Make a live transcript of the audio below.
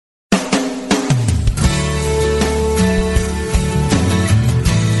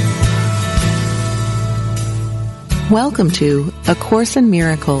Welcome to A Course in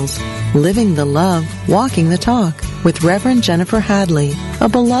Miracles, Living the Love, Walking the Talk, with Reverend Jennifer Hadley, a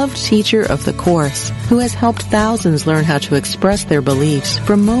beloved teacher of the Course who has helped thousands learn how to express their beliefs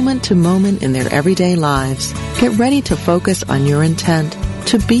from moment to moment in their everyday lives. Get ready to focus on your intent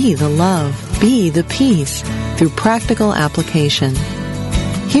to be the love, be the peace, through practical application.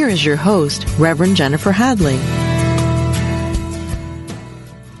 Here is your host, Reverend Jennifer Hadley.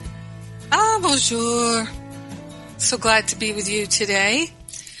 Bonjour. So glad to be with you today.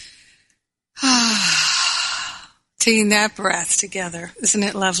 Taking that breath together. Isn't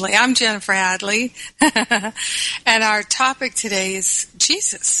it lovely? I'm Jennifer Hadley. And our topic today is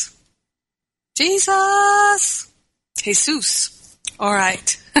Jesus. Jesus. Jesus. All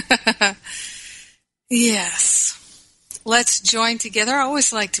right. Yes. Let's join together. I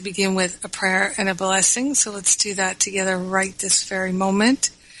always like to begin with a prayer and a blessing. So let's do that together right this very moment.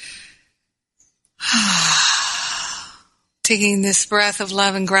 Taking this breath of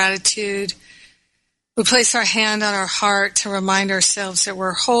love and gratitude, we place our hand on our heart to remind ourselves that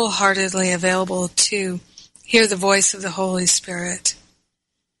we're wholeheartedly available to hear the voice of the Holy Spirit.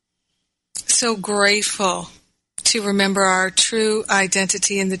 So grateful to remember our true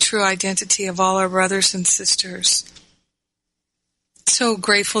identity and the true identity of all our brothers and sisters. So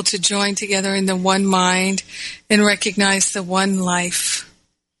grateful to join together in the one mind and recognize the one life.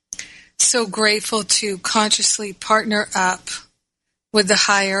 So grateful to consciously partner up with the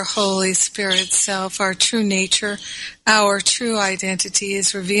higher Holy Spirit self. Our true nature, our true identity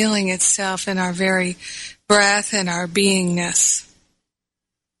is revealing itself in our very breath and our beingness.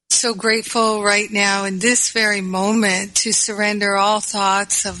 So grateful right now in this very moment to surrender all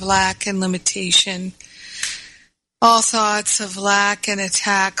thoughts of lack and limitation, all thoughts of lack and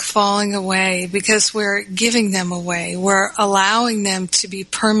attack falling away because we're giving them away. We're allowing them to be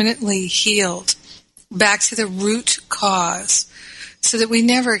permanently healed back to the root cause so that we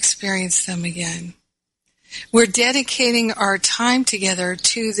never experience them again. We're dedicating our time together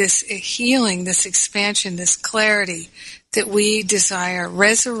to this healing, this expansion, this clarity that we desire,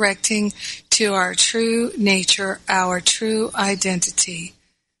 resurrecting to our true nature, our true identity,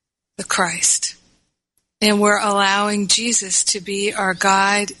 the Christ. And we're allowing Jesus to be our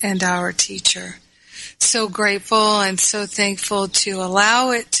guide and our teacher. So grateful and so thankful to allow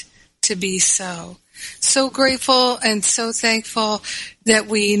it to be so. So grateful and so thankful that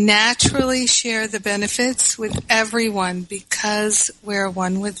we naturally share the benefits with everyone because we're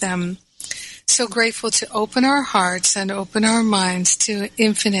one with them. So grateful to open our hearts and open our minds to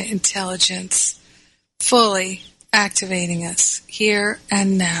infinite intelligence, fully activating us here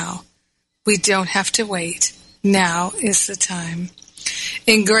and now. We don't have to wait. Now is the time.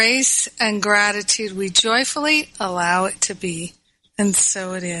 In grace and gratitude, we joyfully allow it to be. And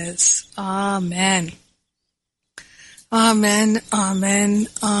so it is. Amen. Amen, amen,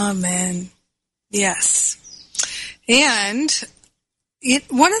 amen. Yes. And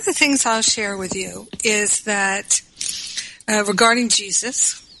one of the things I'll share with you is that regarding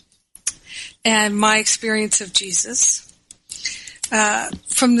Jesus and my experience of Jesus,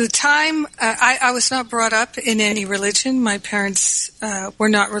 from the time I was not brought up in any religion, my parents were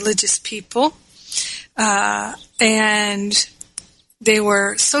not religious people, and they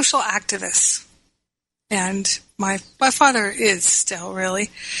were social activists. And my father is still really.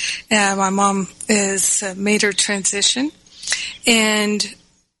 My mom is made her transition, and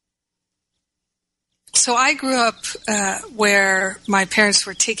so I grew up where my parents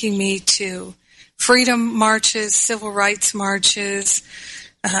were taking me to freedom marches, civil rights marches,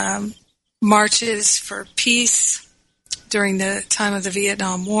 marches for peace during the time of the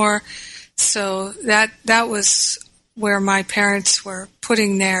Vietnam War. So that was where my parents were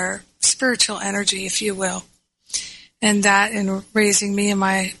putting their spiritual energy, if you will, and that in raising me and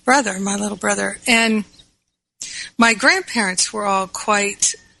my brother, my little brother. And my grandparents were all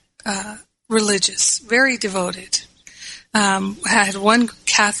quite religious, very devoted. I had one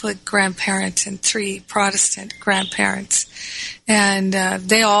Catholic grandparent and 3 Protestant grandparents, and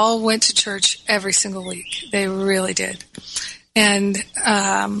they all went to church every single week. They really did. And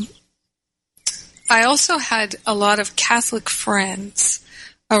I also had a lot of Catholic friends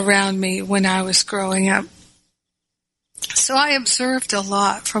around me when I was growing up. So I observed a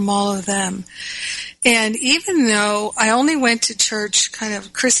lot from all of them. And even though I only went to church kind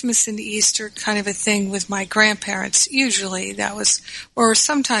of Christmas and Easter kind of a thing with my grandparents, usually that was, or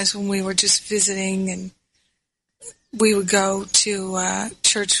sometimes when we were just visiting and we would go to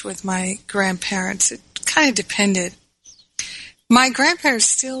church with my grandparents. It kind of depended. My grandparents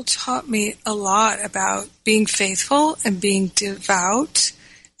still taught me a lot about being faithful and being devout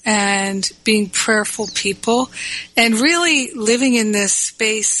and being prayerful people and really living in this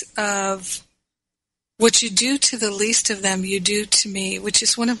space of what you do to the least of them, you do to me, which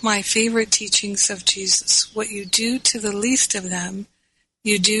is one of my favorite teachings of Jesus. What you do to the least of them,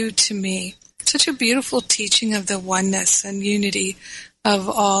 you do to me. Such a beautiful teaching of the oneness and unity of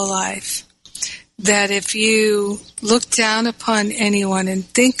all life. That if you look down upon anyone and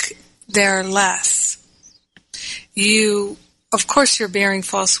think they're less, of course you're bearing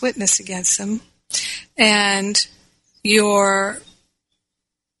false witness against them, and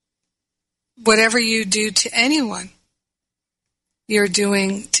whatever you do to anyone, you're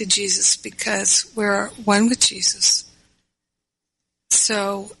doing to Jesus, because we're one with Jesus.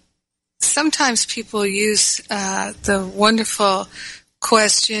 So sometimes people use the wonderful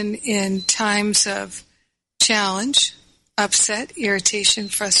question in times of challenge, upset, irritation,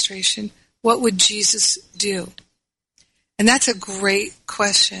 frustration, what would Jesus do? And that's a great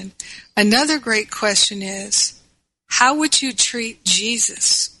question. Another great question is, how would you treat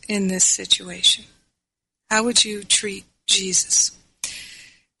Jesus in this situation? How would you treat Jesus?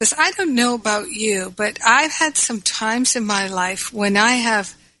 Because I don't know about you, but I've had some times in my life when I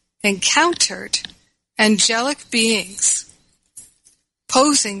have encountered angelic beings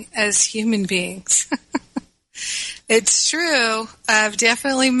posing as human beings. It's true. I've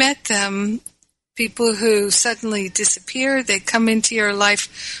definitely met them. People who suddenly disappear, they come into your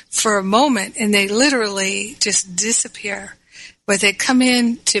life for a moment and they literally just disappear. But they come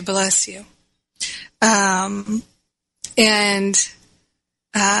in to bless you.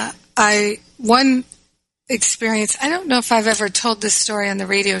 One experience, I don't know if I've ever told this story on the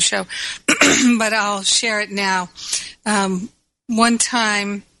radio show, but I'll share it now. One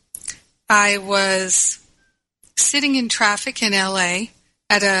time I was sitting in traffic in LA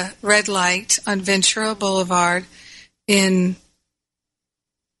at a red light on Ventura Boulevard in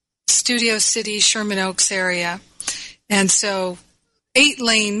Studio City, Sherman Oaks area. And so 8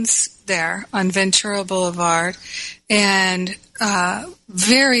 lanes there on Ventura Boulevard and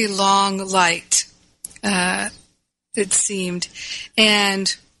very long light, it seemed.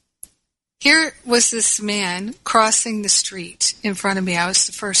 And here was this man crossing the street in front of me. I was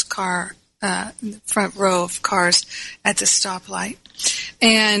the first car, front row of cars at the stoplight.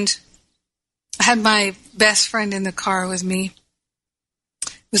 And I had my best friend in the car with me.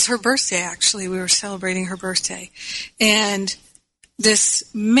 It was her birthday, actually. We were celebrating her birthday. And this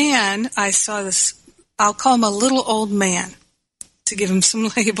man, I saw this, I'll call him a little old man to give him some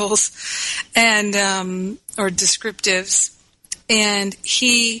labels and or descriptives. And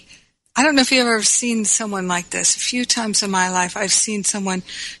I don't know if you've ever seen someone like this. A few times in my life, I've seen someone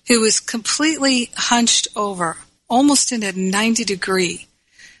who was completely hunched over, almost in a 90-degree.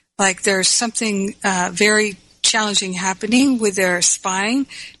 Like there's something very challenging happening with their spine,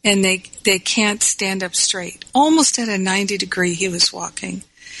 and they can't stand up straight. Almost at a 90-degree he was walking.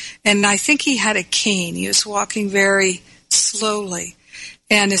 And I think he had a cane. He was walking very slowly.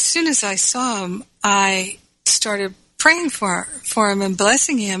 And as soon as I saw him, I started praying for him and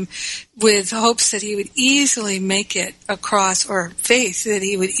blessing him with hopes that he would easily make it across, or faith that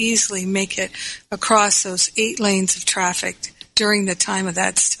he would easily make it across those 8 lanes of traffic during the time of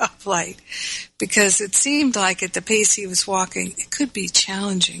that stoplight, because it seemed like at the pace he was walking, it could be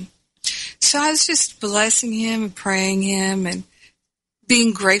challenging. So I was just blessing him and praying him and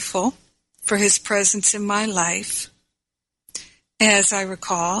being grateful for his presence in my life, as I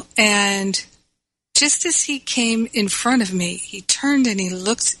recall. And just as he came in front of me, he turned and he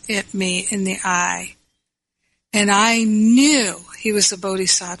looked at me in the eye. And I knew he was a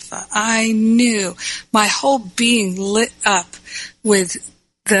bodhisattva. I knew, my whole being lit up with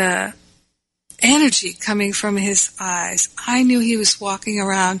the energy coming from his eyes. I knew he was walking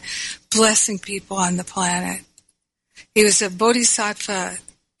around blessing people on the planet. He was a bodhisattva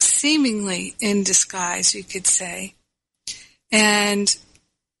seemingly in disguise, you could say. And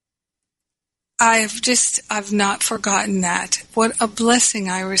I've not forgotten that. What a blessing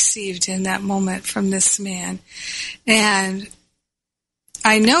I received in that moment from this man. And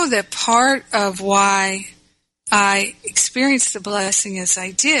I know that part of why I experienced the blessing as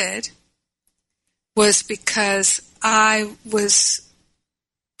I did was because I was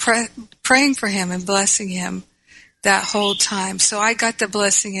praying for him and blessing him that whole time. So I got the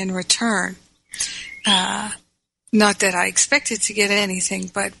blessing in return. Not that I expected to get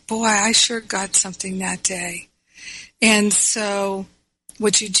anything, but boy, I sure got something that day. And so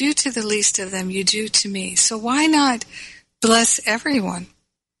what you do to the least of them, you do to me. So why not bless everyone?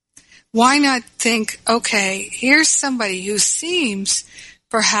 Why not think, okay, here's somebody who seems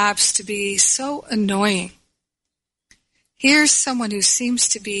perhaps to be so annoying. here's someone who seems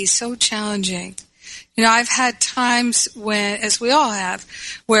to be so challenging. You know, I've had times when, as we all have,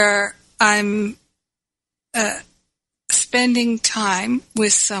 where I'm spending time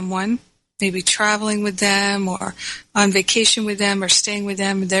with someone, maybe traveling with them or on vacation with them or staying with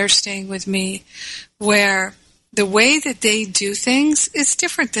them, and they're staying with me, where the way that they do things is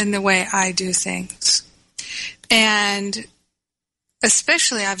different than the way I do things. And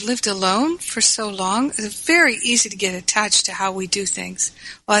especially, I've lived alone for so long, it's very easy to get attached to how we do things.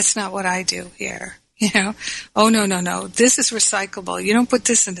 Well, that's not what I do here. You know, oh, no, this is recyclable. You don't put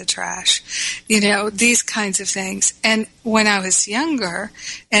this in the trash. You know, these kinds of things. And when I was younger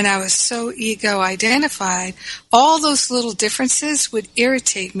and I was so ego-identified, all those little differences would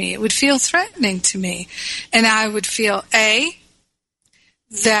irritate me. It would feel threatening to me. And I would feel,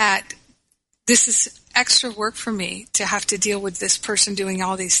 that this is extra work for me to have to deal with this person doing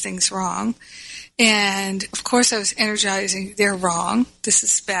all these things wrong. And, of course, I was energizing, they're wrong, this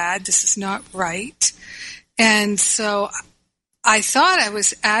is bad, this is not right. And so I thought I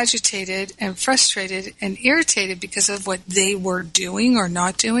was agitated and frustrated and irritated because of what they were doing or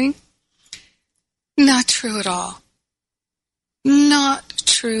not doing. Not true at all. Not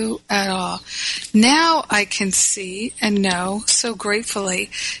true at all. Now I can see and know so gratefully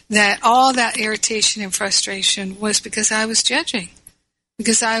that all that irritation and frustration was because I was judging.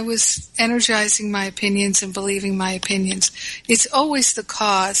 Because I was energizing my opinions and believing my opinions. It's always the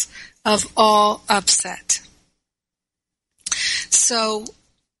cause of all upset. So,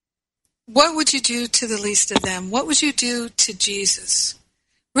 what would you do to the least of them? What would you do to Jesus?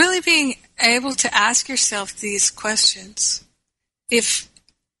 Really being able to ask yourself these questions. If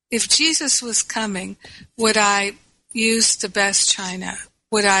Jesus was coming, would I use the best china?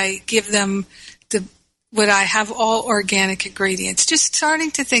 Would I give them would I have all organic ingredients? Just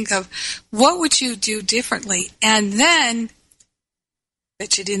starting to think of what would you do differently? And then,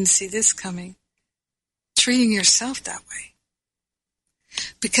 bet you didn't see this coming, treating yourself that way.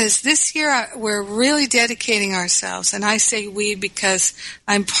 Because this year we're really dedicating ourselves, and I say we because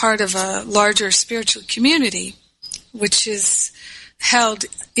I'm part of a larger spiritual community, which is held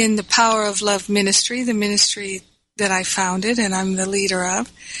in the Power of Love Ministry, the ministry that I founded and I'm the leader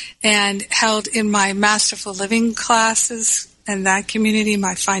of, and held in my Masterful Living classes and that community,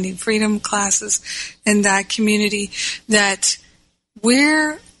 my Finding Freedom classes and that community, that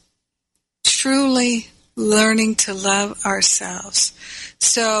we're truly learning to love ourselves.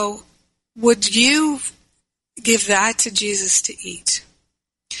 So would you give that to Jesus to eat?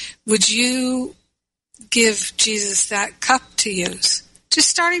 Would you give Jesus that cup to use? Just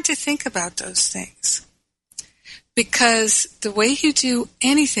starting to think about those things. Because the way you do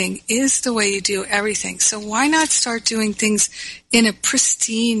anything is the way you do everything. So why not start doing things in a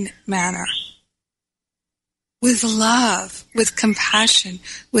pristine manner? With love, with compassion,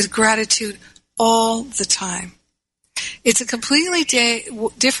 with gratitude all the time. It's a completely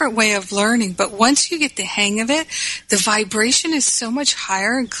different way of learning, but once you get the hang of it, the vibration is so much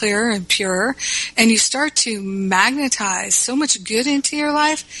higher and clearer and purer, and you start to magnetize so much good into your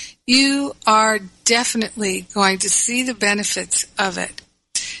life, you are definitely going to see the benefits of it.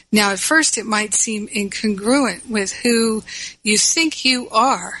 Now, at first, it might seem incongruent with who you think you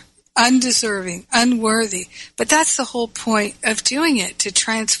are, undeserving, unworthy, but that's the whole point of doing it, to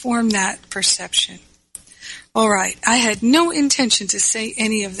transform that perception. All right, I had no intention to say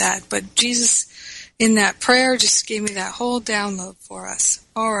any of that, but Jesus, in that prayer, just gave me that whole download for us.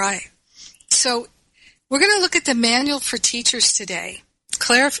 All right, so we're going to look at the Manual for Teachers today.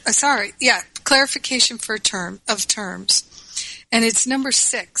 Clarification of terms, and it's number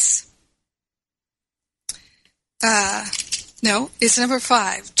 6. It's number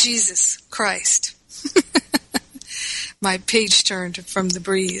 5. Jesus Christ. My page turned from the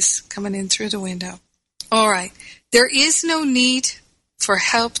breeze coming in through the window. All right. There is no need for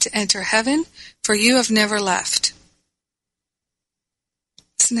help to enter heaven, for you have never left.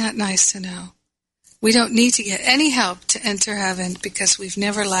 Isn't that nice to know? We don't need to get any help to enter heaven because we've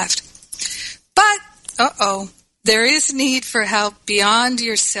never left. But, there is need for help beyond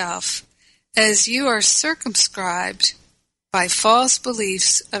yourself, as you are circumscribed by false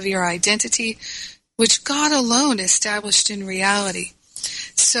beliefs of your identity, which God alone established in reality.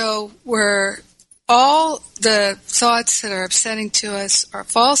 So all the thoughts that are upsetting to us are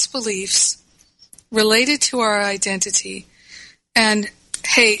false beliefs related to our identity. And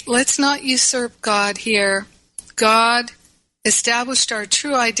hey, let's not usurp God here. God established our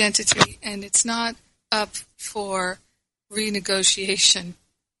true identity, and it's not up for renegotiation.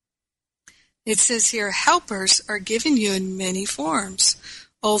 It says here, helpers are given you in many forms,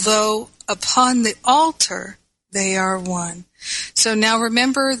 although upon the altar They are one. So now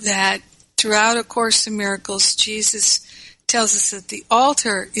remember that throughout A Course in Miracles, Jesus tells us that the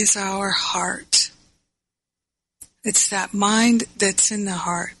altar is our heart. It's that mind that's in the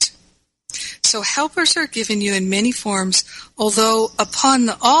heart. So helpers are given you in many forms, although upon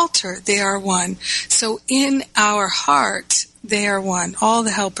the altar they are one. So in our heart they are one. All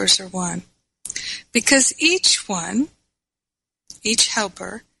the helpers are one. Because beyond each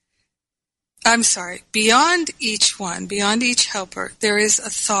helper, there is a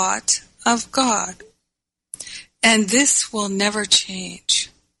thought of God. And this will never change.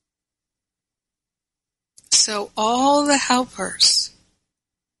 So all the helpers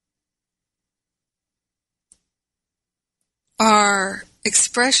are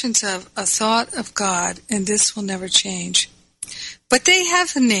expressions of a thought of God, and this will never change. But they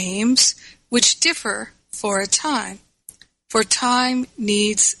have names which differ for a time. For time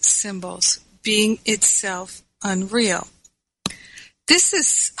needs symbols, being itself unreal. I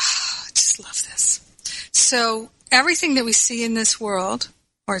just love this. So everything that we see in this world,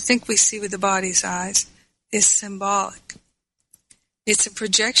 or think we see with the body's eyes, is symbolic. It's a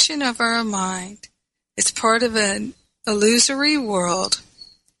projection of our mind. It's part of an illusory world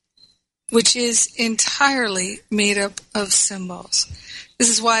which is entirely made up of symbols. This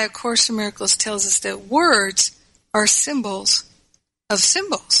is why A Course in Miracles tells us that words are symbols of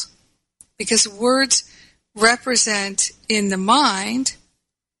symbols, because words represent in the mind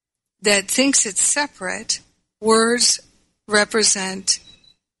that thinks it's separate, words represent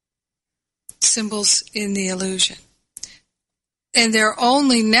symbols in the illusion. And they're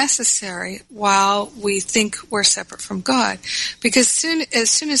only necessary while we think we're separate from God. Because as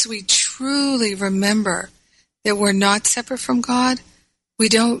soon as we truly remember that we're not separate from God, we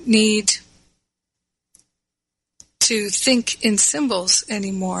don't need to think in symbols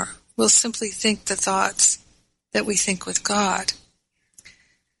anymore. We'll simply think the thoughts that we think with God.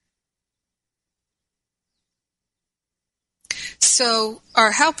 So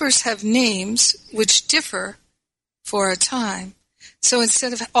our helpers have names which differ for a time. So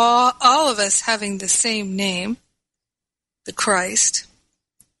instead of all of us having the same name, the Christ,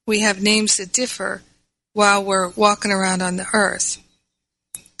 we have names that differ while we're walking around on the earth.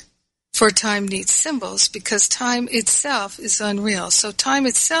 For time needs symbols because time itself is unreal. So time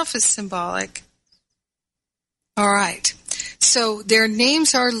itself is symbolic. All right. So their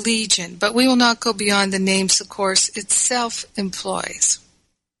names are legion, but we will not go beyond the names the Course itself employs.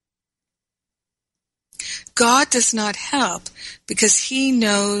 God does not help because he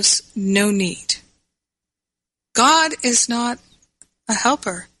knows no need. God is not a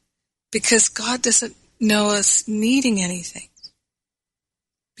helper because God doesn't know us needing anything.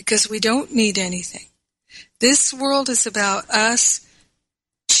 Because we don't need anything. This world is about us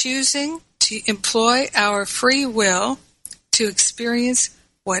choosing to employ our free will to experience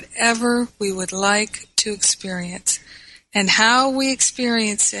whatever we would like to experience. And how we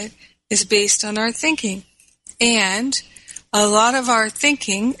experience it is based on our thinking. And a lot of our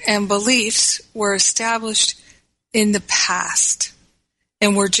thinking and beliefs were established in the past.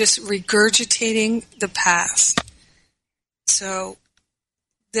 And we're just regurgitating the past. So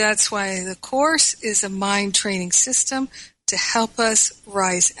that's why the Course is a mind training system to help us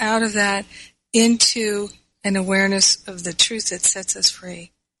rise out of that into an awareness of the truth that sets us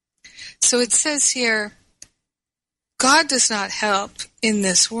free. So it says here, God does not help in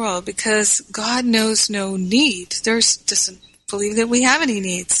this world because God knows no need. Doesn't believe that we have any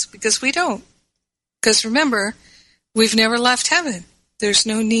needs because we don't. Because remember, we've never left heaven. There's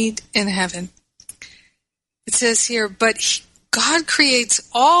no need in heaven. It says here, but God creates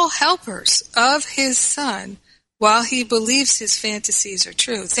all helpers of his Son while he believes his fantasies are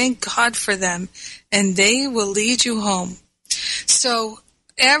true. Thank God for them, and they will lead you home. So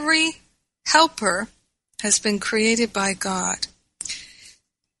every helper has been created by God.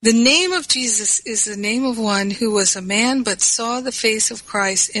 The name of Jesus is the name of one who was a man but saw the face of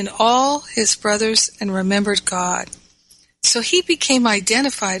Christ in all his brothers and remembered God. So he became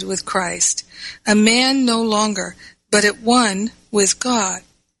identified with Christ, a man no longer, but at one with God.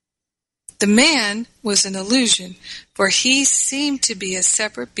 The man was an illusion, for he seemed to be a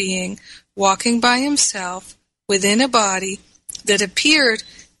separate being walking by himself within a body that appeared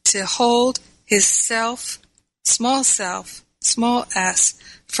to hold his self, small s,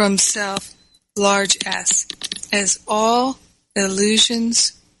 from self, large S, as all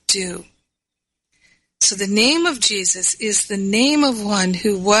illusions do. So the name of Jesus is the name of one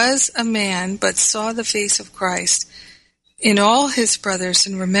who was a man but saw the face of Christ in all his brothers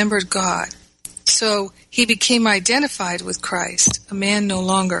and remembered God. So he became identified with Christ, a man no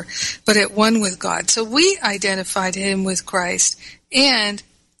longer, but at one with God. So we identified him with Christ, and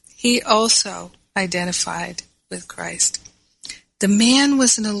he also identified with Christ. The man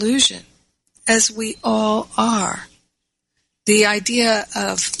was an illusion, as we all are. The idea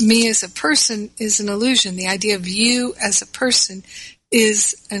of me as a person is an illusion. The idea of you as a person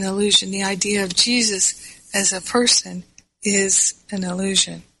is an illusion. The idea of Jesus as a person is an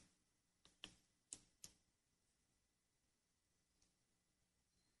illusion.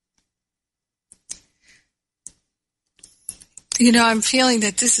 You know, I'm feeling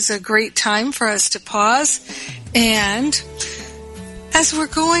that this is a great time for us to pause. And as we're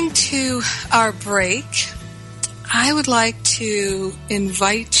going to our break, I would like to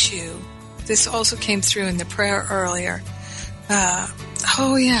invite you. This also came through in the prayer earlier.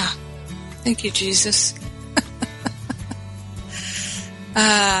 Thank you, Jesus.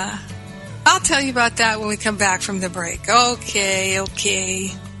 I'll tell you about that when we come back from the break.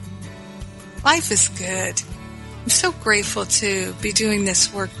 Okay. Life is good. I'm so grateful to be doing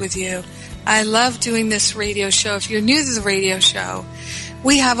this work with you. I love doing this radio show. If you're new to the radio show,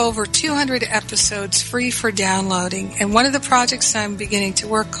 we have over 200 episodes free for downloading, and one of the projects I'm beginning to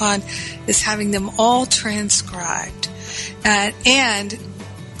work on is having them all transcribed and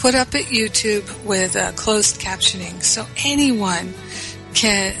put up at YouTube with closed captioning, so anyone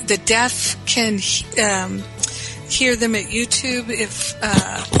the deaf can hear them at YouTube if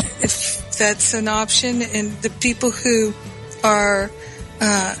that's an option, and the people who are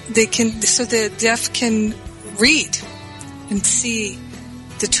so the deaf can read and see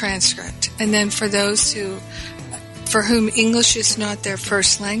the transcript. And then for those for whom English is not their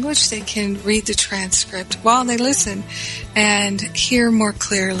first language, they can read the transcript while they listen and hear more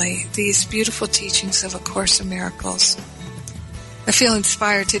clearly these beautiful teachings of A Course in Miracles. I feel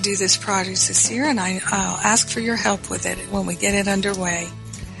inspired to do this project this year, and I'll ask for your help with it when we get it underway.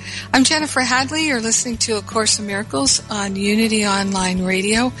 I'm Jennifer Hadley. You're listening to A Course in Miracles on Unity Online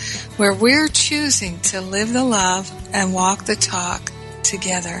Radio, where we're choosing to live the love and walk the talk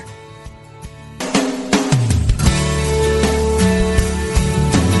together.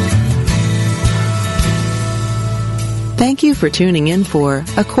 Thank you for tuning in for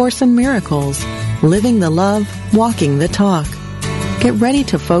A Course in Miracles, living the love, walking the talk. Get ready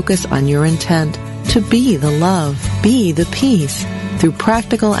to focus on your intent to be the love, be the peace, through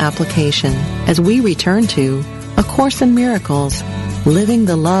practical application as we return to A Course in Miracles, living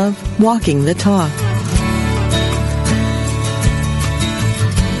the love, walking the talk.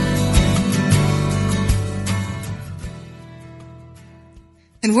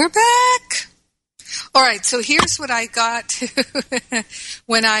 And we're back. All right, so here's what I got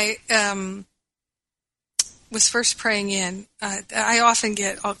when I was first praying in. I often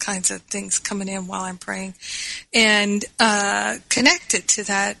get all kinds of things coming in while I'm praying, and connected to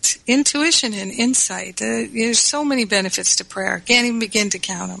that intuition and insight. There's so many benefits to prayer. Can't even begin to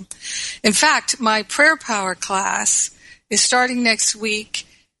count them. In fact, my Prayer Power class is starting next week.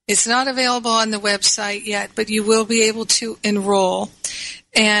 It's not available on the website yet, but you will be able to enroll.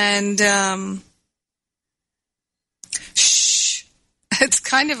 And it's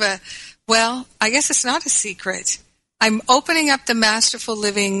kind of I guess it's not a secret. I'm opening up the Masterful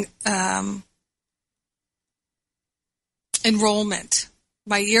Living enrollment,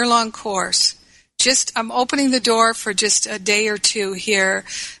 my year-long course. I'm opening the door for just a day or two here.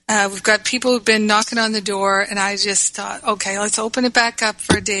 We've got people who've been knocking on the door, and I just thought, okay, let's open it back up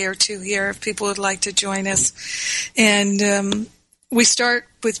for a day or two here if people would like to join us. And we start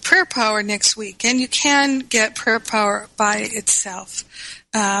with Prayer Power next week, and you can get Prayer Power by itself.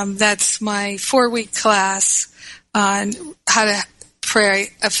 That's my 4-week class on how to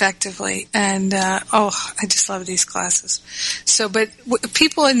pray effectively, and I just love these classes. So, but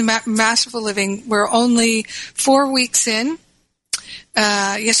people in the Masterful Living, we're only 4 weeks in.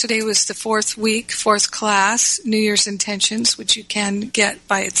 Yesterday was the 4th week, 4th class, New Year's Intentions, which you can get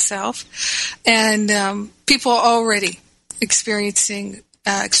by itself, and people are already experiencing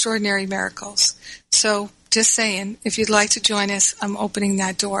extraordinary miracles. So just saying, if you'd like to join us, I'm opening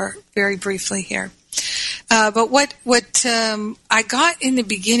that door very briefly here. But what I got in the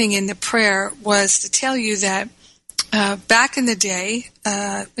beginning in the prayer was to tell you that back in the day,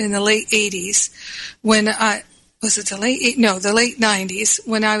 in the late 80s, when the late 90s,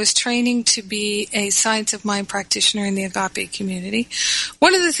 when I was training to be a Science of Mind practitioner in the Agape community,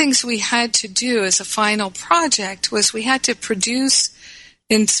 one of the things we had to do as a final project was we had to produce,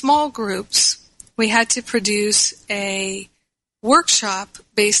 in small groups, we had to produce a workshop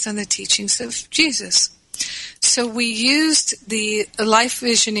based on the teachings of Jesus. So we used the life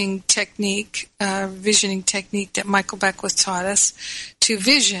visioning technique that Michael Beckwith taught us to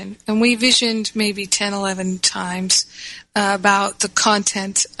vision. And we visioned maybe 10, 11 times about the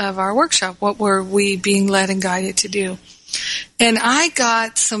content of our workshop. What were we being led and guided to do? And I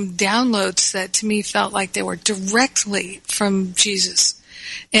got some downloads that to me felt like they were directly from Jesus.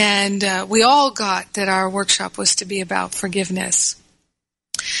 And we all got that our workshop was to be about forgiveness.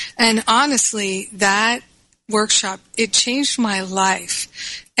 And honestly, that workshop, it changed my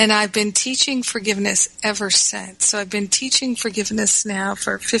life. And I've been teaching forgiveness ever since. So I've been teaching forgiveness now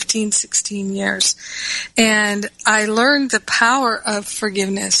for 15, 16 years. And I learned the power of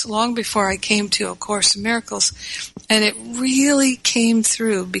forgiveness long before I came to A Course in Miracles. And it really came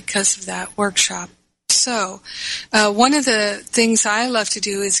through because of that workshop. So, one of the things I love to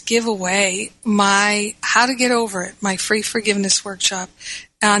do is give away my How to Get Over It, my free forgiveness workshop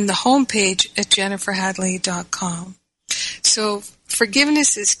on the homepage at jenniferhadley.com. So,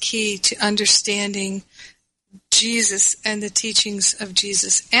 forgiveness is key to understanding Jesus and the teachings of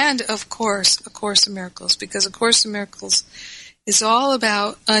Jesus and, of course, A Course in Miracles, because A Course in Miracles is all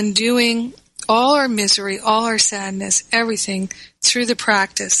about undoing all our misery, all our sadness, everything through the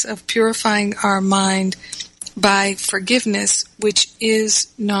practice of purifying our mind by forgiveness, which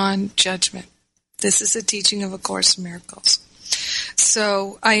is non-judgment. This is a teaching of A Course in Miracles.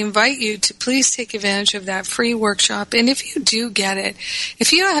 So I invite you to please take advantage of that free workshop. And if you do get it,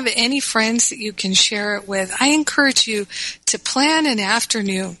 if you have any friends that you can share it with, I encourage you to plan an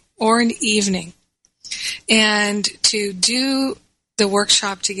afternoon or an evening and to do the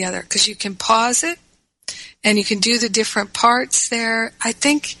workshop together, because you can pause it and you can do the different parts there. I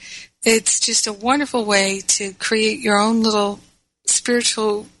think it's just a wonderful way to create your own little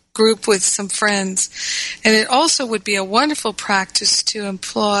spiritual group with some friends. And it also would be a wonderful practice to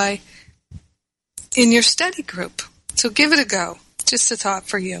employ in your study group. So give it a go. Just a thought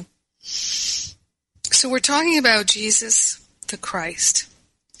for you. So we're talking about Jesus the Christ.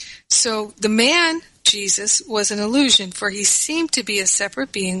 So the man Jesus was an illusion, for he seemed to be a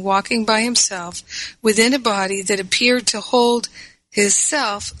separate being walking by himself within a body that appeared to hold his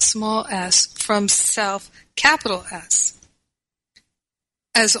self, small s, from self, capital S,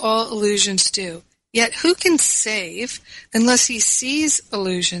 as all illusions do. Yet who can save unless he sees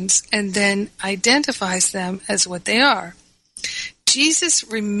illusions and then identifies them as what they are? Jesus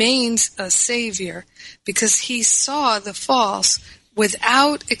remains a savior because he saw the false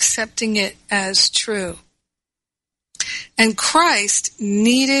without accepting it as true. And Christ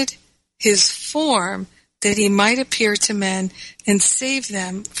needed his form that he might appear to men and save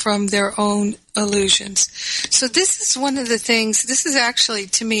them from their own illusions. So this is one of the things, this is actually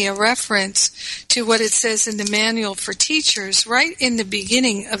to me a reference to what it says in the Manual for Teachers. Right in the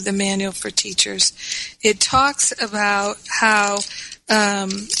beginning of the Manual for Teachers, it talks about how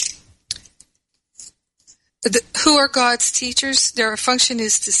who are God's teachers? Their function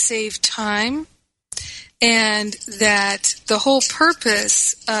is to save time, and that the whole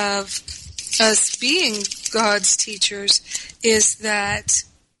purpose of us being God's teachers is that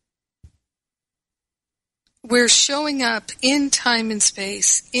we're showing up in time and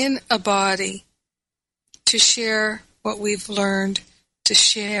space, in a body, to share what we've learned, to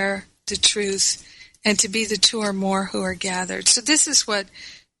share the truth, and to be the two or more who are gathered. So this is what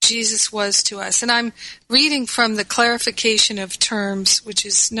Jesus was to us. And I'm reading from the clarification of terms, which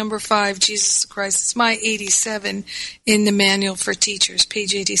is number 5, Jesus Christ. It's my 87 in the Manual for Teachers,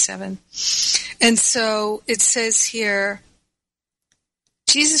 page 87. And so it says here,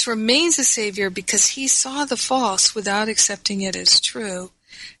 Jesus remains a Savior because he saw the false without accepting it as true.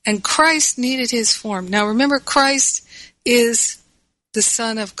 And Christ needed his form. Now remember, Christ is the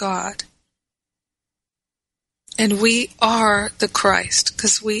Son of God. And we are the Christ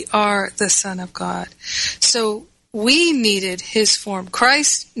because we are the Son of God. So we needed his form.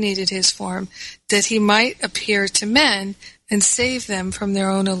 Christ needed his form that he might appear to men and save them from their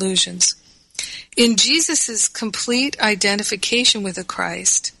own illusions. In Jesus' complete identification with the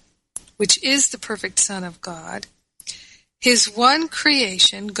Christ, which is the perfect Son of God, his one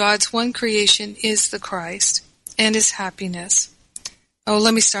creation, God's one creation, is the Christ and his happiness. Oh,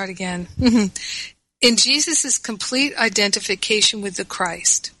 let me start again. In Jesus' complete identification with the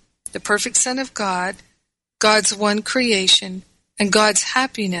Christ, the perfect Son of God, God's one creation, and God's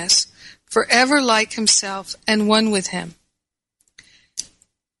happiness, forever like himself and one with him,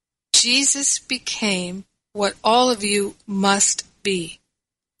 Jesus became what all of you must be.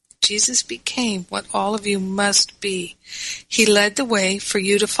 Jesus became what all of you must be. He led the way for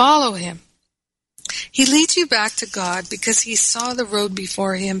you to follow him. He leads you back to God because he saw the road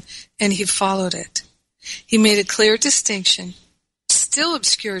before him and he followed it. He made a clear distinction, still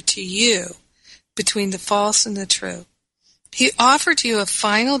obscure to you, between the false and the true. He offered you a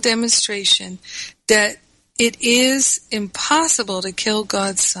final demonstration that it is impossible to kill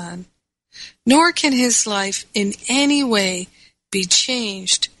God's Son, nor can his life in any way be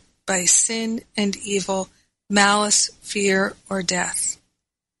changed by sin and evil, malice, fear, or death.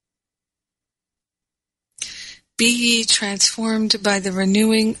 Be ye transformed by the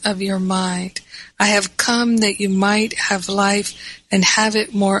renewing of your mind. I have come that you might have life and have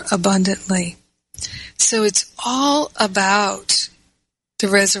it more abundantly. So it's all about the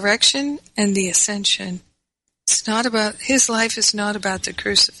resurrection and the ascension. It's not about, his life is not about the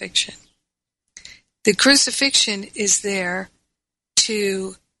crucifixion. The crucifixion is there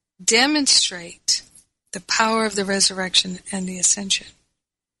to demonstrate the power of the resurrection and the ascension.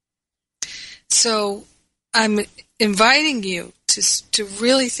 So I'm inviting you to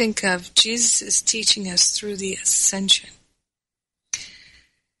really think of Jesus is teaching us through the ascension.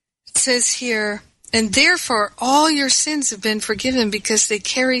 It says here, and therefore all your sins have been forgiven because they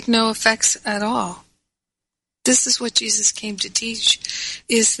carried no effects at all. This is what Jesus came to teach,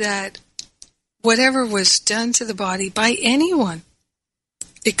 is that whatever was done to the body by anyone,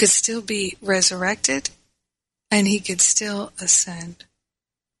 it could still be resurrected and he could still ascend.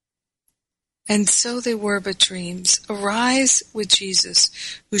 And so they were but dreams. Arise with Jesus,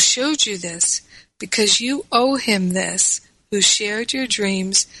 who showed you this, because you owe him this, who shared your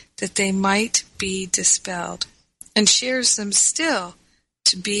dreams that they might be dispelled, and shares them still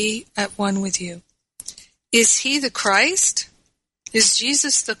to be at one with you. Is he the Christ? Is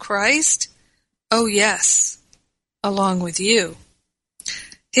Jesus the Christ? Oh yes, along with you.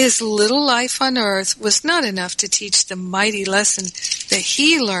 His little life on earth was not enough to teach the mighty lesson that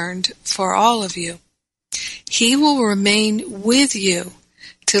he learned for all of you. He will remain with you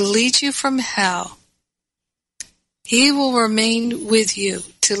to lead you from hell. He will remain with you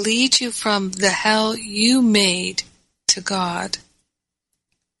to lead you from the hell you made to God.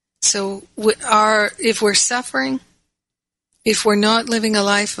 So if we're suffering, if we're not living a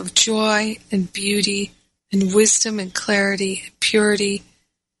life of joy and beauty and wisdom and clarity and purity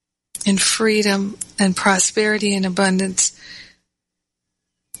and freedom and prosperity and abundance,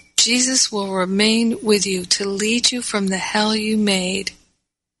 Jesus will remain with you to lead you from the hell you made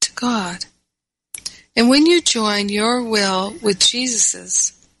to God. And when you join your will with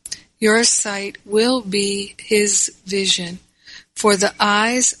Jesus's, your sight will be his vision, for the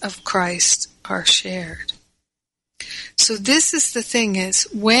eyes of Christ are shared. So this is the thing, is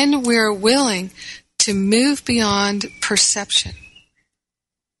when we're willing to move beyond perception,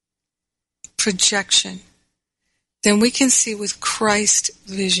 projection, then we can see with Christ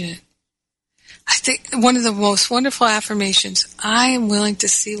vision. I think one of the most wonderful affirmations, I am willing to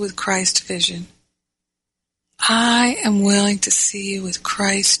see with Christ vision. I am willing to see with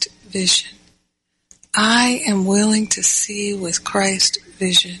Christ vision. I am willing to see with Christ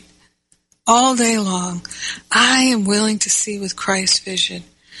vision. All day long, I am willing to see with Christ vision.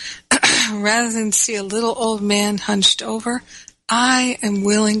 Rather than see a little old man hunched over, I am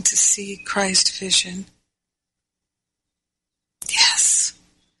willing to see Christ vision. Yes.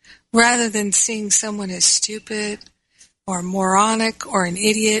 Rather than seeing someone as stupid or moronic or an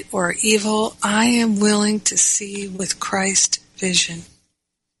idiot or evil, I am willing to see with Christ vision.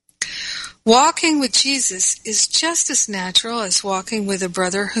 Walking with Jesus is just as natural as walking with a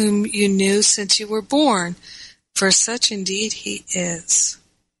brother whom you knew since you were born, for such indeed he is.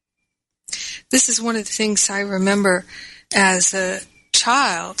 This is one of the things I remember as a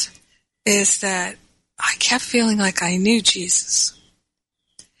child, is that I kept feeling like I knew Jesus.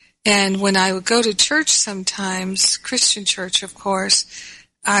 And when I would go to church sometimes, Christian church of course,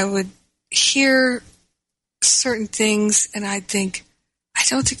 I would hear certain things and I'd think, I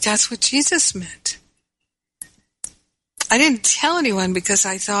don't think that's what Jesus meant. I didn't tell anyone because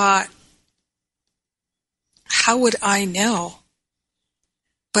I thought, how would I know?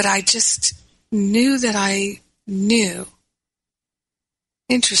 But I just knew that I knew.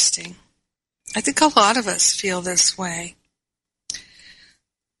 Interesting. I think a lot of us feel this way.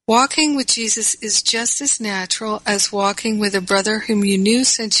 Walking with Jesus is just as natural as walking with a brother whom you knew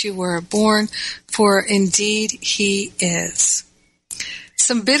since you were born, for indeed he is.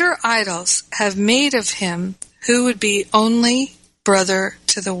 Some bitter idols have made of him who would be only brother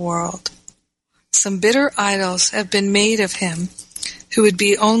to the world. Some bitter idols have been made of him who would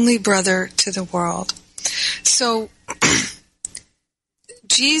be only brother to the world. So,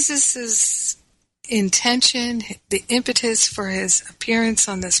 Jesus' intention, the impetus for his appearance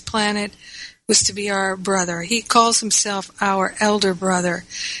on this planet was to be our brother. He calls himself our elder brother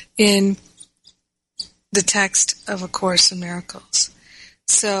in the text of A Course in Miracles.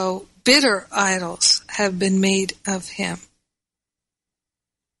 So bitter idols have been made of him.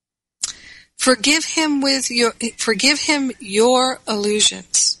 Forgive him your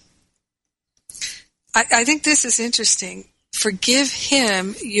illusions. I think this is interesting. Forgive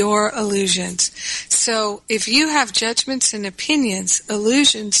him your illusions. So if you have judgments and opinions,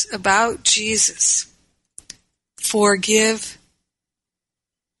 illusions about Jesus, forgive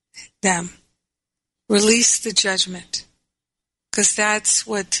them. Release the judgment. Because that's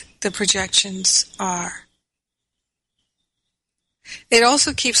what the projections are. It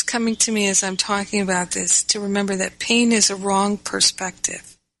also keeps coming to me as I'm talking about this to remember that pain is a wrong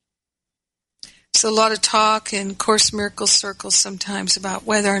perspective. There's a lot of talk in Course in Miracles circles sometimes about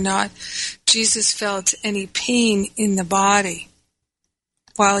whether or not Jesus felt any pain in the body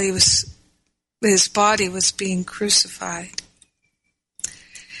while his body was being crucified.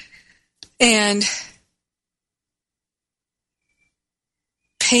 And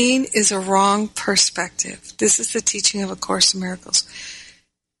pain is a wrong perspective. This is the teaching of A Course in Miracles.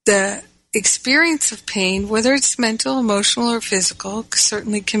 The experience of pain, whether it's mental, emotional, or physical,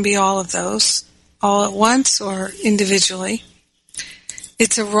 certainly can be all of those, all at once or individually.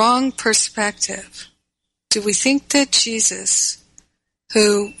 It's a wrong perspective. Do we think that Jesus,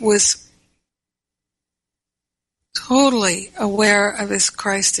 who was totally aware of his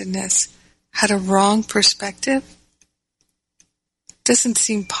Christedness, had a wrong perspective? Doesn't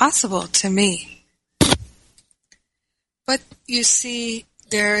seem possible to me. But you see,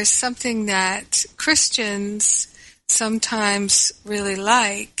 there is something that Christians sometimes really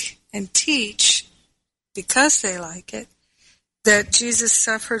like and teach, because they like it, that Jesus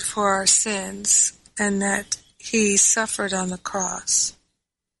suffered for our sins and that he suffered on the cross.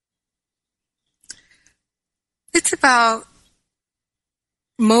 It's about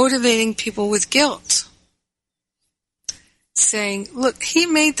motivating people with guilt. Saying, look, he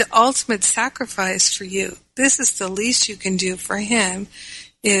made the ultimate sacrifice for you. This is the least you can do for him,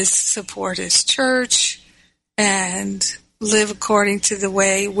 is support his church and live according to the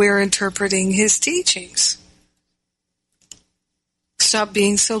way we're interpreting his teachings. Stop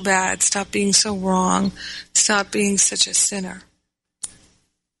being so bad. Stop being so wrong. Stop being such a sinner.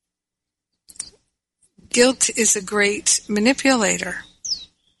 Guilt is a great manipulator.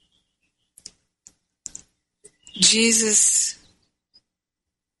 Jesus,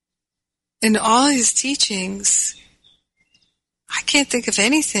 in all his teachings, I can't think of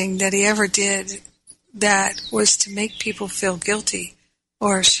anything that he ever did that was to make people feel guilty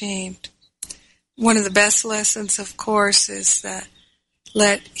or ashamed. One of the best lessons, of course, is that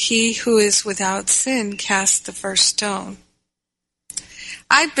let he who is without sin cast the first stone.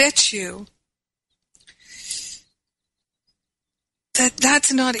 I bet you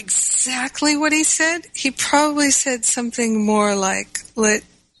that's not exactly what he said. He probably said something more like, let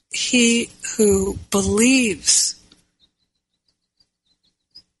he who believes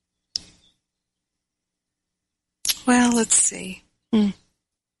well, let's see.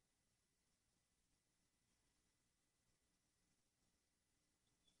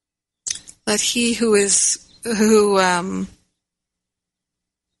 Let he who well,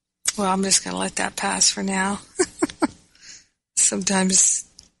 I'm just going to let that pass for now. Sometimes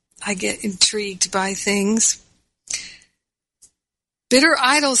I get intrigued by things. Bitter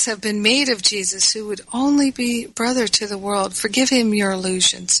idols have been made of Jesus, who would only be brother to the world. Forgive him your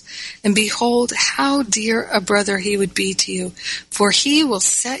illusions, and behold how dear a brother he would be to you, for he will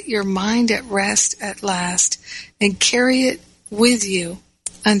set your mind at rest at last, and carry it with you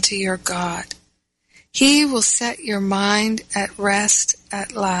unto your God. He will set your mind at rest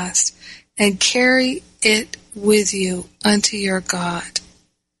at last, and carry it with you unto your God.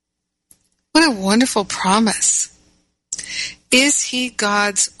 What a wonderful promise. Is he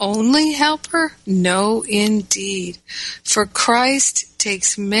God's only helper? No, indeed. For Christ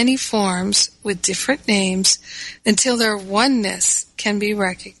takes many forms with different names until their oneness can be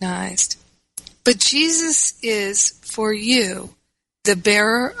recognized. But Jesus is, for you, the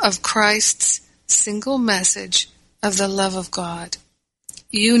bearer of Christ's single message of the love of God.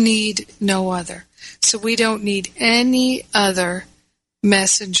 You need no other. So we don't need any other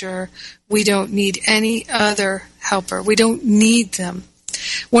messenger. We don't need any other helper. We don't need them.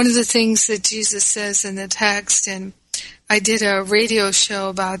 One of the things that Jesus says in the text, and I did a radio show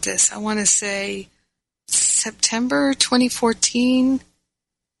about this, I want to say September 2014,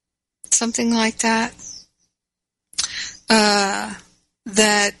 something like that,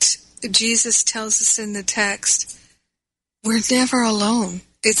 that Jesus tells us in the text, we're never alone.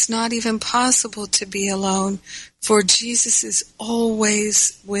 It's not even possible to be alone, for Jesus is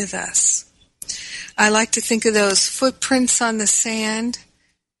always with us. I like to think of those footprints on the sand.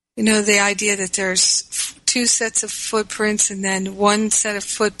 You know, the idea that there's two sets of footprints and then one set of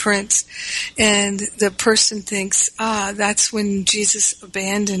footprints, and the person thinks, that's when Jesus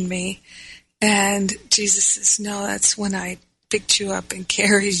abandoned me. And Jesus says, no, that's when I picked you up and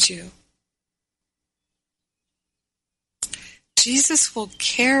carried you. Jesus will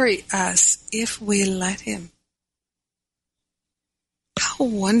carry us if we let him. How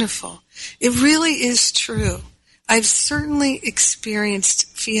wonderful. It really is true. I've certainly experienced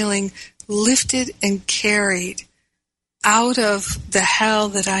feeling lifted and carried out of the hell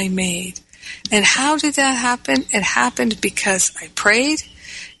that I made. And how did that happen? It happened because I prayed.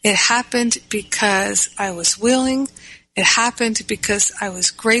 It happened because I was willing. It happened because I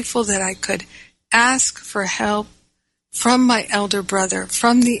was grateful that I could ask for help from my elder brother,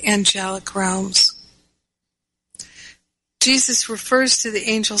 from the angelic realms. Jesus refers to the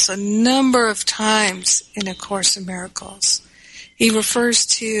angels a number of times in A Course in Miracles. He refers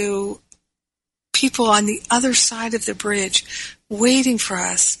to people on the other side of the bridge waiting for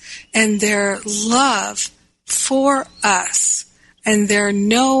us, and their love for us, and their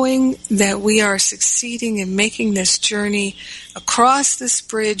knowing that we are succeeding in making this journey across this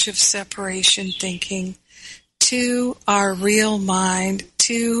bridge of separation thinking to our real mind,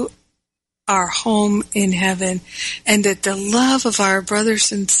 to our home in heaven, and that the love of our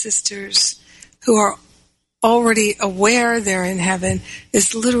brothers and sisters who are already aware they're in heaven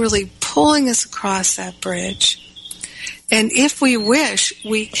is literally pulling us across that bridge. And if we wish,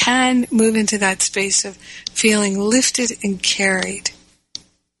 we can move into that space of feeling lifted and carried.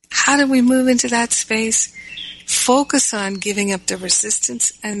 How do we move into that space? Focus on giving up the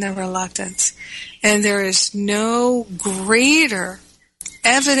resistance and the reluctance. And there is no greater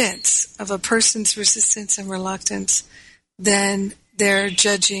evidence of a person's resistance and reluctance than their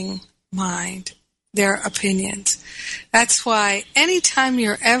judging mind, their opinions. That's why anytime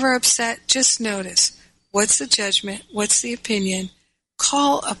you're ever upset, just notice, what's the judgment? What's the opinion?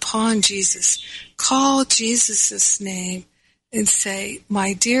 Call upon Jesus. Call Jesus' name and say,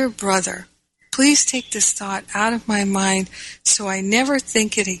 my dear brother, please take this thought out of my mind so I never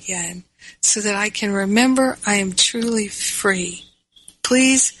think it again, so that I can remember I am truly free.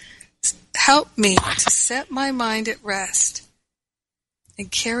 Please help me to set my mind at rest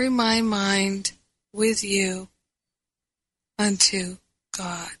and carry my mind with you unto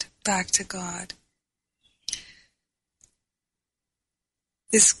God, back to God.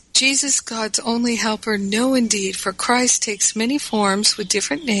 Is Jesus God's only helper? No, indeed, for Christ takes many forms with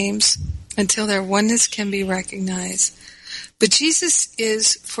different names until their oneness can be recognized. But Jesus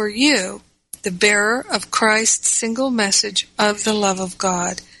is, for you, the bearer of Christ's single message of the love of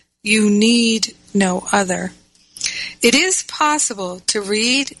God. You need no other. It is possible to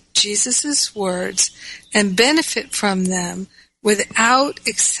read Jesus' words and benefit from them without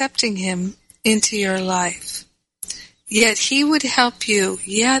accepting him into your life. Yet he would help you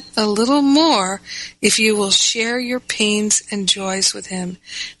yet a little more if you will share your pains and joys with him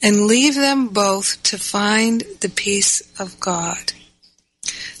and leave them both to find the peace of God.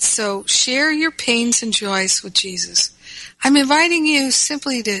 So share your pains and joys with Jesus. I'm inviting you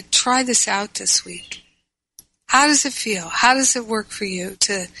simply to try this out this week. How does it feel? How does it work for you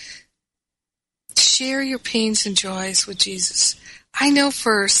to share your pains and joys with Jesus? I know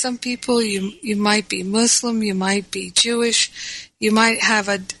for some people you might be Muslim, you might be Jewish, you might have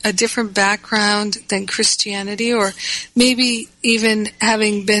a different background than Christianity, or maybe even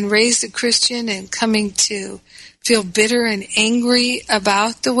having been raised a Christian and coming to feel bitter and angry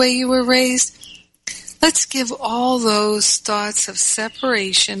about the way you were raised. Let's give all those thoughts of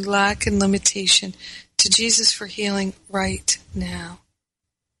separation, lack, and limitation to Jesus for healing right now.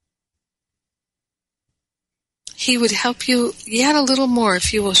 He would help you yet a little more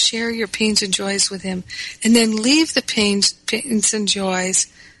if you will share your pains and joys with him, and then leave the pains and joys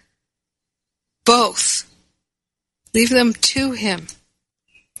both. Leave them to him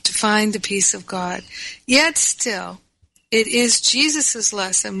to find the peace of God. Yet still, it is Jesus'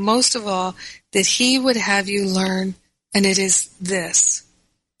 lesson, most of all, that he would have you learn, and it is this.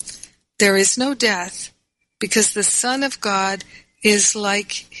 There is no death, because the Son of God is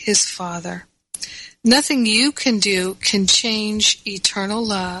like his Father. Nothing you can do can change eternal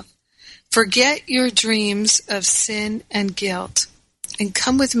love. Forget your dreams of sin and guilt, and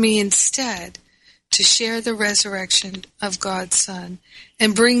come with me instead to share the resurrection of God's Son,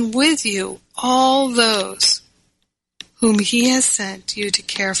 and bring with you all those whom he has sent you to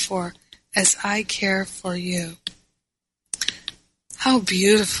care for, as I care for you. How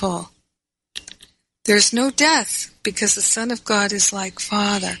beautiful. There's no death because the Son of God is like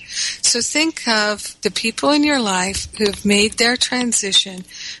Father. So think of the people in your life who have made their transition.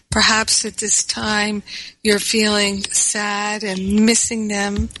 Perhaps at this time you're feeling sad and missing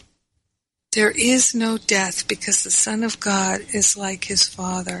them. There is no death because the Son of God is like His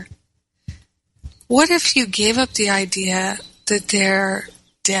Father. What if you gave up the idea that they're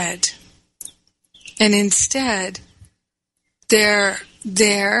dead, and instead they're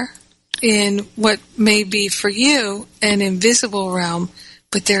there in what may be for you an invisible realm,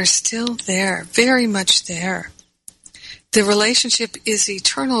 but they're still there, very much there. The relationship is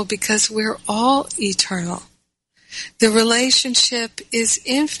eternal because we're all eternal. The relationship is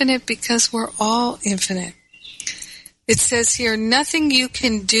infinite because we're all infinite. It says here, nothing you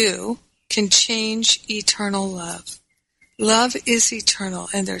can do can change eternal love. Love is eternal,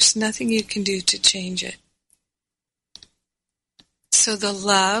 and there's nothing you can do to change it. So the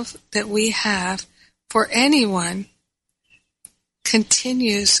love that we have for anyone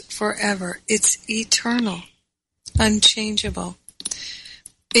continues forever. It's eternal, unchangeable.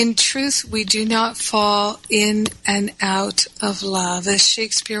 In truth, we do not fall in and out of love. As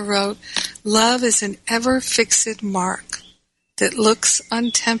Shakespeare wrote, love is an ever-fixed mark that looks on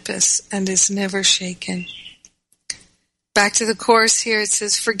tempests and is never shaken. Back to the chorus here, it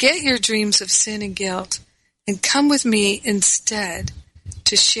says, forget your dreams of sin and guilt, and come with me instead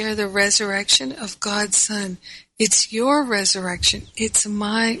to share the resurrection of God's Son. It's your resurrection. It's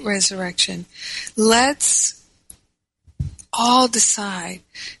my resurrection. Let's all decide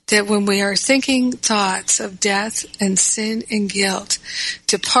that when we are thinking thoughts of death and sin and guilt,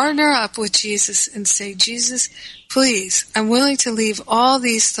 to partner up with Jesus and say, Jesus, please, I'm willing to leave all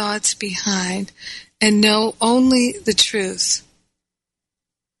these thoughts behind and know only the truth.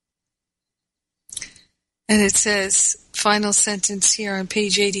 And it says, final sentence here on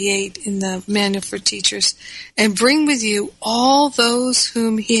page 88 in the Manual for Teachers, and bring with you all those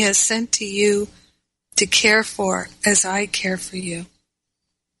whom He has sent to you to care for as I care for you.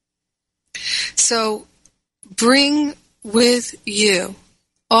 So bring with you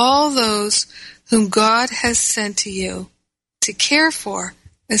all those whom God has sent to you to care for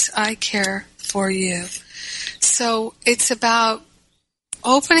as I care for you. So it's about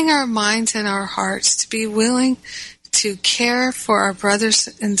opening our minds and our hearts to be willing to care for our brothers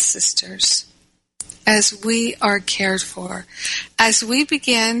and sisters as we are cared for. As we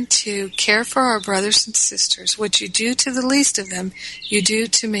begin to care for our brothers and sisters, what you do to the least of them, you do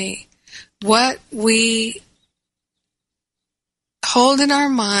to me. What we hold in our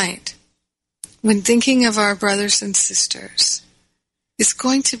mind when thinking of our brothers and sisters is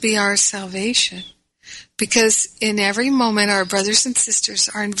going to be our salvation. Because in every moment, our brothers and sisters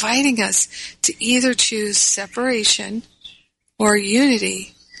are inviting us to either choose separation or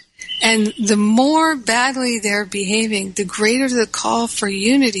unity. And the more badly they're behaving, the greater the call for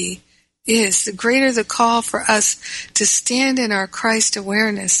unity is, the greater the call for us to stand in our Christ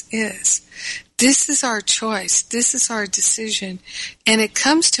awareness is. This is our choice. This is our decision. And it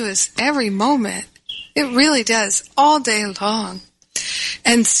comes to us every moment. It really does, all day long.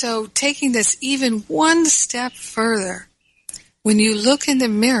 And so taking this even one step further, when you look in the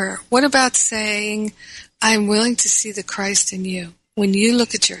mirror, what about saying, I'm willing to see the Christ in you? When you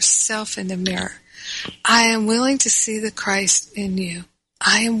look at yourself in the mirror, I am willing to see the Christ in you.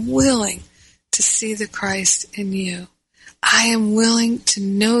 I am willing to see the Christ in you. I am willing to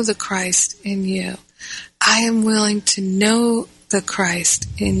know the Christ in you. I am willing to know the Christ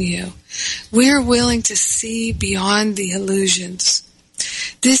in you. We are willing to see beyond the illusions.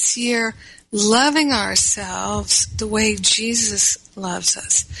 This year, loving ourselves the way Jesus loves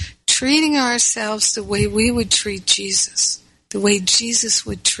us, treating ourselves the way we would treat Jesus, the way Jesus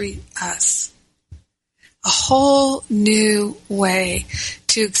would treat us. A whole new way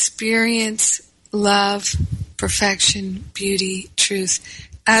to experience love, perfection, beauty, truth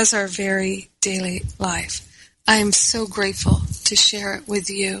as our very daily life. I am so grateful to share it with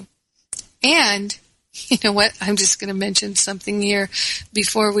you. And you know what? I'm just going to mention something here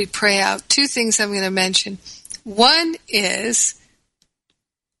before we pray out. Two things I'm going to mention. One is,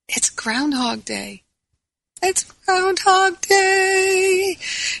 it's Groundhog Day. It's Groundhog Day.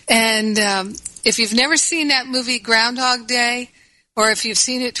 And if you've never seen that movie Groundhog Day, or if you've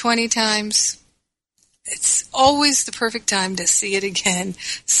seen it 20 times, it's always the perfect time to see it again.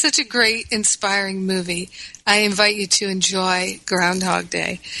 Such a great, inspiring movie. I invite you to enjoy Groundhog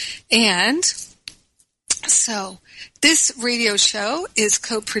Day. And so this radio show is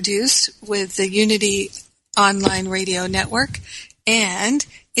co-produced with the Unity Online Radio Network, and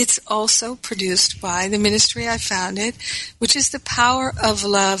It's also produced by the ministry I founded, which is the Power of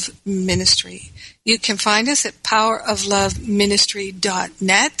Love Ministry. You can find us at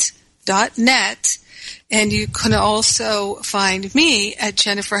powerofloveministry.net, and you can also find me at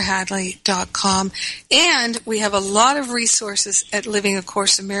jenniferhadley.com. And we have a lot of resources at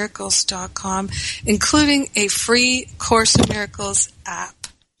livingacourseofmiracles.com, including a free Course in Miracles app.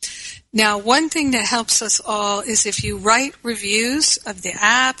 Now, one thing that helps us all is if you write reviews of the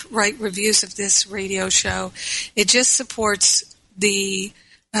app, write reviews of this radio show. It just supports the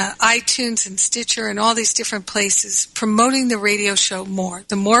iTunes and Stitcher and all these different places promoting the radio show more.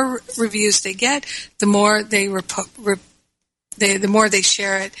 The more reviews they get, the more they the more they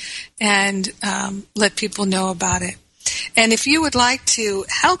share it and let people know about it. And if you would like to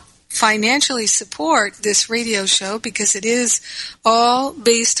help financially support this radio show, because it is all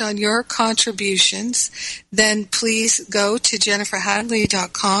based on your contributions, then please go to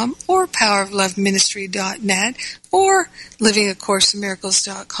jenniferhadley.com or powerofloveministry.net or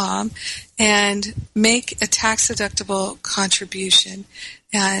livingacourseofmiracles.com and make a tax-deductible contribution.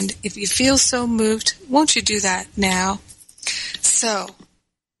 And if you feel so moved, won't you do that now? So,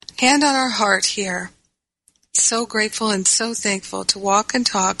 hand on our heart here. So grateful and so thankful to walk and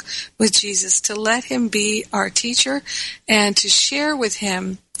talk with Jesus, to let him be our teacher and to share with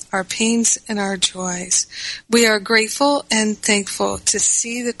him our pains and our joys. We are grateful and thankful to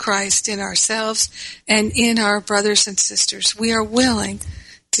see the Christ in ourselves and in our brothers and sisters. We are willing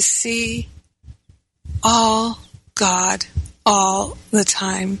to see all God all the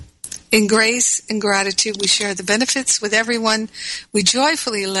time. In grace and gratitude, we share the benefits with everyone. We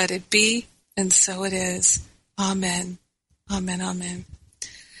joyfully let it be, and so it is. Amen. Amen. Amen.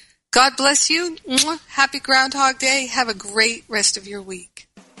 God bless you. Happy Groundhog Day. Have a great rest of your week.